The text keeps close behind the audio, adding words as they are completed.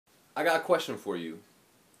I got a question for you.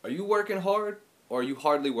 Are you working hard or are you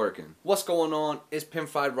hardly working? What's going on? It's Pim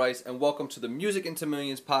Fried Rice and welcome to the Music into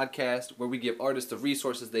Millions podcast, where we give artists the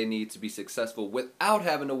resources they need to be successful without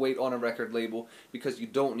having to wait on a record label, because you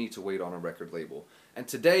don't need to wait on a record label. And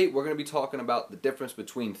today we're going to be talking about the difference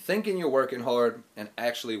between thinking you're working hard and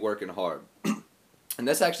actually working hard. And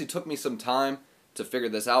this actually took me some time to figure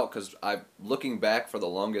this out, because looking back for the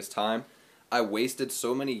longest time, I wasted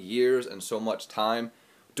so many years and so much time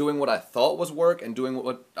doing what I thought was work and doing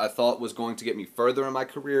what I thought was going to get me further in my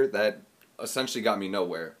career that essentially got me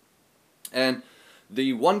nowhere. And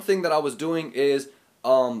the one thing that I was doing is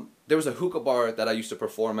there was a hookah bar that I used to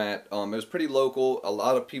perform at. It was pretty local.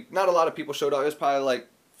 Not a lot of people showed up. It was probably like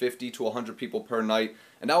 50 to 100 people per night.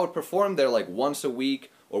 And I would perform there like once a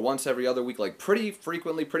week or once every other week, like pretty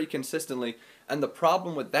frequently, pretty consistently. And the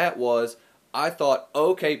problem with that was I thought,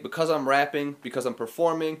 okay, because I'm rapping, because I'm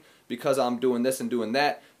performing, because I'm doing this and doing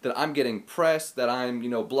that I'm getting press, that I'm,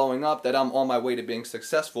 blowing up, that I'm on my way to being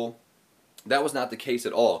successful. That was not the case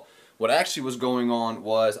at all. What actually was going on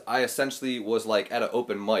was I essentially was like at an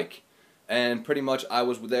open mic, and pretty much I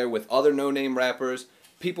was there with other no-name rappers.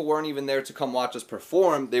 People weren't even there to come watch us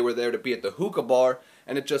perform. They were there to be at the hookah bar,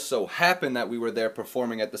 and it just so happened that we were there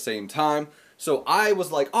performing at the same time. So I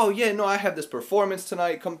was like, oh yeah, no, I have this performance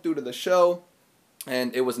tonight, come through to the show.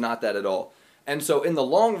 And it was not that at all. And so in the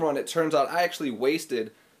long run, it turns out I actually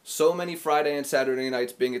wasted so many Friday and Saturday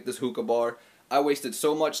nights being at this hookah bar. I wasted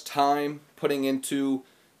so much time putting into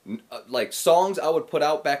like songs I would put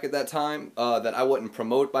out back at that time that I wouldn't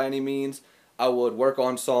promote by any means. I would work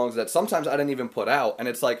on songs that sometimes I didn't even put out. And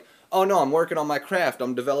it's like, oh no, I'm working on my craft.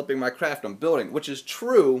 I'm developing my craft. I'm building, which is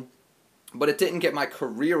true, but it didn't get my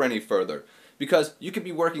career any further. Because you could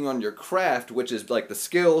be working on your craft, which is like the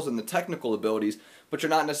skills and the technical abilities, but you're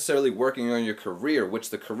not necessarily working on your career,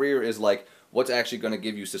 which the career is like what's actually going to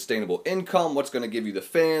give you sustainable income, what's going to give you the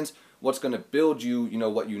fans, what's going to build you,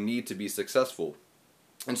 what you need to be successful.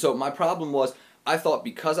 And so my problem was, I thought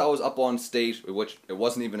because I was up on stage, which it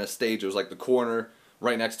wasn't even a stage, it was like the corner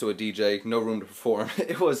right next to a DJ, no room to perform.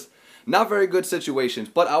 It was not very good situations,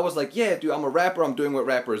 but I was like, yeah, dude, I'm a rapper, I'm doing what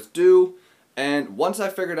rappers do. And once I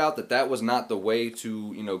figured out that that was not the way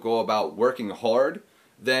to, go about working hard,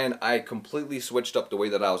 then I completely switched up the way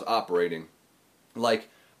that I was operating. Like,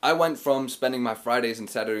 I went from spending my Fridays and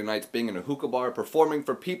Saturday nights being in a hookah bar, performing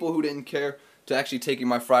for people who didn't care, to actually taking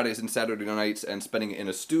my Fridays and Saturday nights and spending it in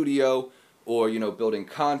a studio, or, building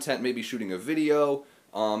content, maybe shooting a video,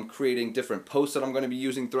 creating different posts that I'm going to be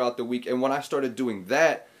using throughout the week. And when I started doing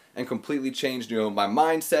that and completely changed, my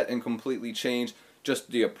mindset and completely changed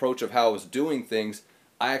just the approach of how I was doing things,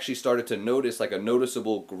 I actually started to notice like a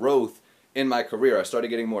noticeable growth in my career. I started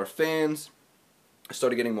getting more fans, I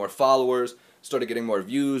started getting more followers, started getting more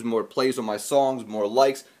views, more plays on my songs, more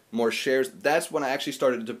likes, more shares. That's when I actually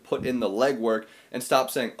started to put in the legwork and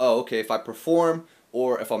stop saying, oh, okay, if I perform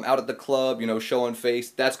or if I'm out at the club, showing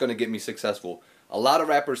face, that's going to get me successful. A lot of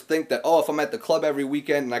rappers think that, oh, if I'm at the club every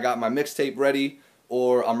weekend and I got my mixtape ready,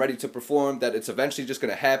 or I'm ready to perform, that it's eventually just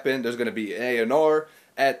going to happen. There's going to be A&R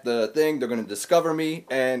at the thing. They're going to discover me,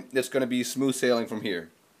 and it's going to be smooth sailing from here.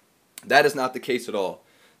 That is not the case at all.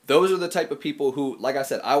 Those are the type of people who, like I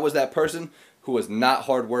said, I was that person who was not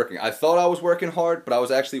hardworking. I thought I was working hard, but I was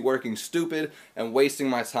actually working stupid and wasting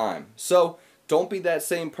my time. So don't be that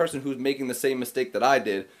same person who's making the same mistake that I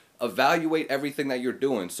did. Evaluate everything that you're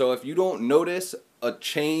doing. So if you don't notice a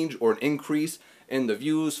change or an increase in the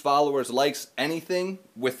views, followers, likes, anything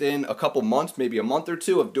within a couple months, maybe a month or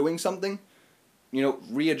two of doing something,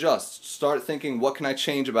 readjust. Start thinking, what can I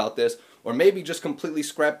change about this? Or maybe just completely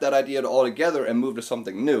scrap that idea altogether and move to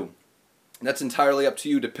something new. That's entirely up to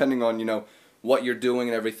you, depending on, what you're doing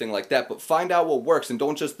and everything like that. But find out what works, and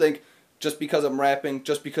don't just think, just because I'm rapping,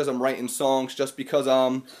 just because I'm writing songs, just because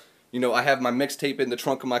I have my mixtape in the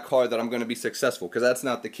trunk of my car, that I'm going to be successful, because that's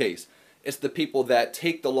not the case. It's the people that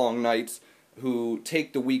take the long nights, who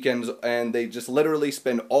take the weekends, and they just literally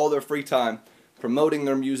spend all their free time promoting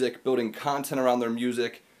their music, building content around their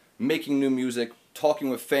music, making new music, talking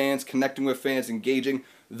with fans, connecting with fans, engaging.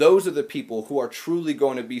 Those are the people who are truly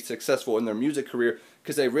going to be successful in their music career,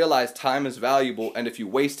 because they realize time is valuable, and if you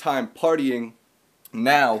waste time partying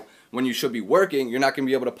now when you should be working, you're not going to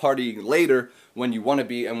be able to party later when you want to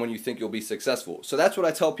be and when you think you'll be successful. So that's what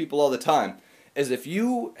I tell people all the time, is if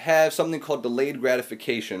you have something called delayed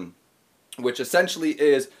gratification, which essentially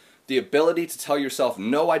is the ability to tell yourself,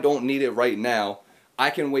 no, I don't need it right now, I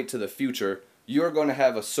can wait to the future, you're going to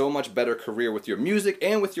have a so much better career with your music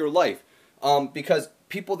and with your life. Because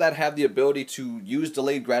people that have the ability to use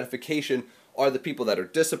delayed gratification are the people that are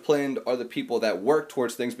disciplined, are the people that work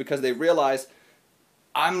towards things, because they realize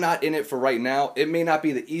I'm not in it for right now. It may not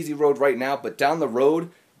be the easy road right now, but down the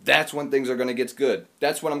road, that's when things are going to get good.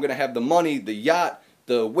 That's when I'm going to have the money, the yacht,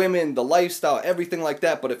 the women, the lifestyle, everything like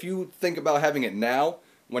that. But if you think about having it now,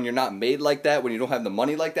 when you're not made like that, when you don't have the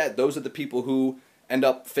money like that, those are the people who end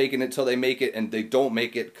up faking it till they make it, and they don't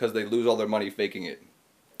make it because they lose all their money faking it.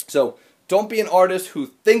 So don't be an artist who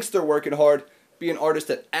thinks they're working hard. Be an artist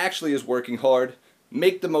that actually is working hard.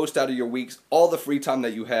 Make the most out of your weeks, all the free time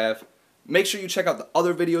that you have. Make sure you check out the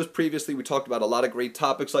other videos previously. We talked about a lot of great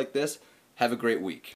topics like this. Have a great week.